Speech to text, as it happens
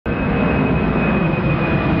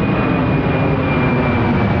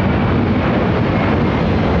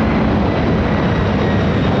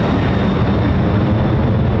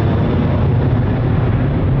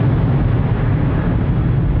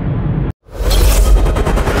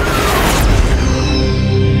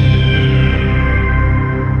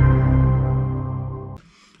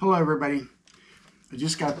everybody. I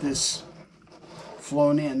just got this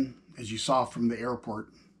flown in, as you saw from the airport.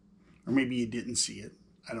 Or maybe you didn't see it.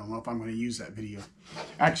 I don't know if I'm going to use that video.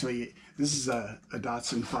 Actually, this is a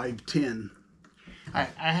Datsun 510. I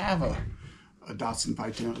have a Datsun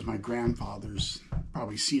 510. It was my grandfather's.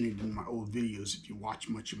 Probably seen it in my old videos if you watch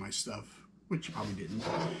much of my stuff, which you probably didn't.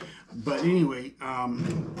 But anyway,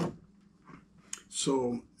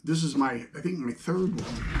 so this is I think my third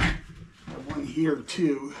one. I have one here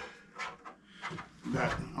too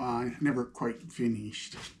that I never quite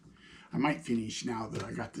finished. I might finish now that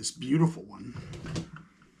I got this beautiful one.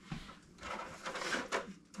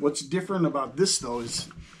 What's different about this though is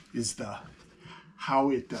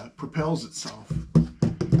how it propels itself.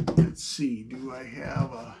 Let's see, do I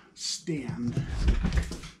have a stand?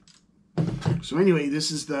 So anyway,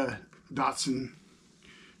 this is the Datsun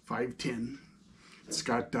 510. It's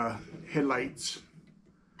got headlights,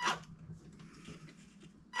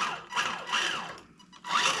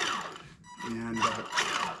 and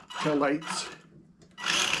tail lights.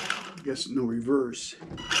 I guess no reverse.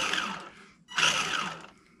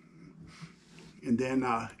 And then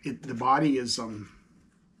the body is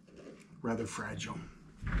rather fragile,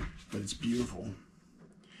 but it's beautiful.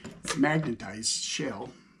 It's magnetized shell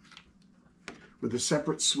with a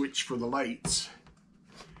separate switch for the lights,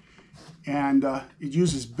 and it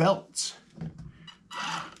uses belts,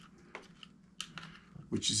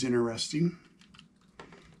 which is interesting.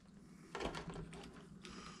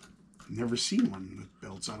 Never seen one with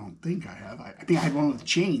belts. I don't think I have. I think I had one with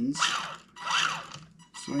chains.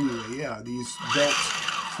 So anyway, yeah, these belts,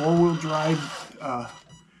 four-wheel drive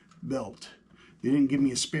belt. They didn't give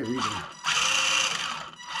me a spare either.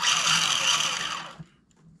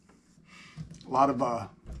 A lot of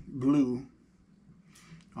glue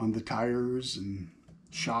on the tires and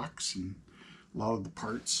shocks and a lot of the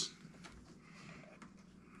parts.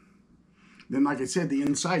 Then, like I said, the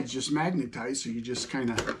inside's just magnetized, so you just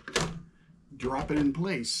kind of drop it in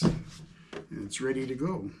place and it's ready to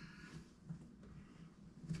go.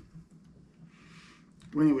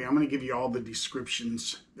 Well, anyway, I'm going to give you all the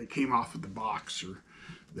descriptions that came off of the box or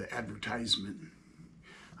the advertisement.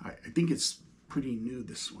 I think it's pretty new,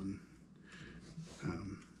 this one.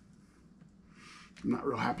 I'm not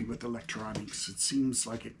real happy with the electronics. It seems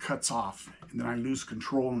like it cuts off and then I lose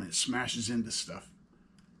control and it smashes into stuff.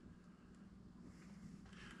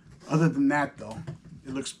 Other than that, though,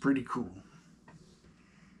 it looks pretty cool.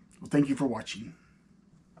 Well, thank you for watching.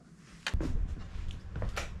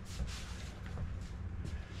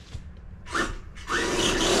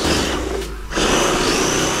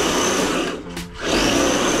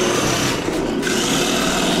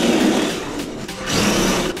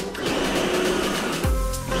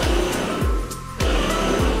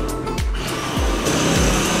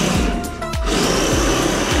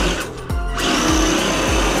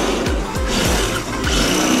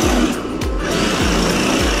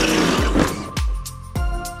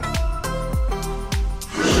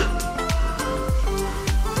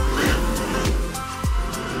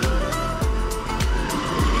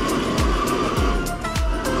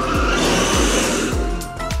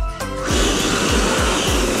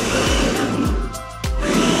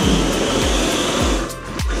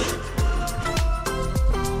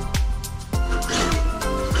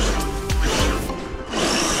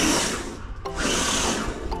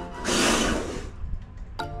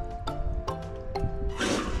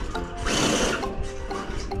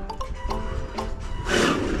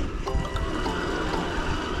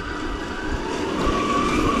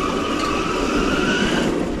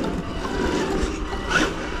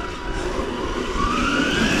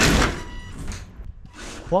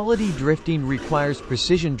 Quality drifting requires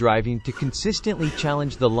precision driving to consistently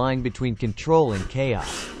challenge the line between control and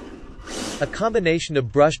chaos. A combination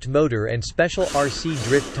of brushed motor and special RC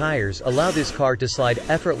drift tires allow this car to slide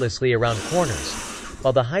effortlessly around corners,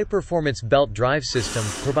 while the high-performance belt drive system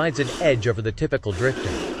provides an edge over the typical drifter.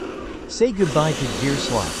 Say goodbye to gear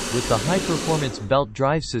slop with the high-performance belt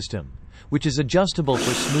drive system, which is adjustable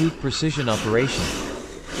for smooth precision operation.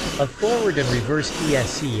 A forward and reverse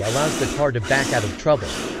ESC allows the car to back out of trouble,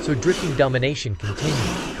 so drifting domination continues.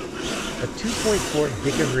 A 2.4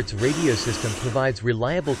 GHz radio system provides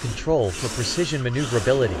reliable control for precision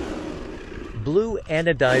maneuverability. Blue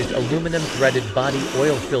anodized aluminum threaded body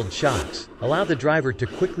oil-filled shocks allow the driver to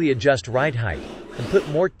quickly adjust ride height and put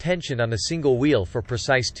more tension on a single wheel for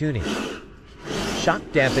precise tuning. Shock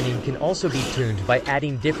dampening can also be tuned by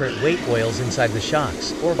adding different weight oils inside the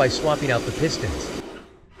shocks or by swapping out the pistons.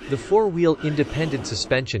 The four-wheel independent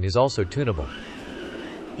suspension is also tunable.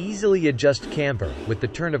 Easily adjust camber with the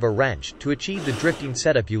turn of a wrench to achieve the drifting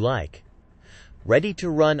setup you like.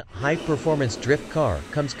 ready-to-run high-performance drift car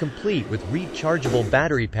comes complete with rechargeable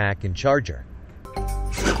battery pack and charger.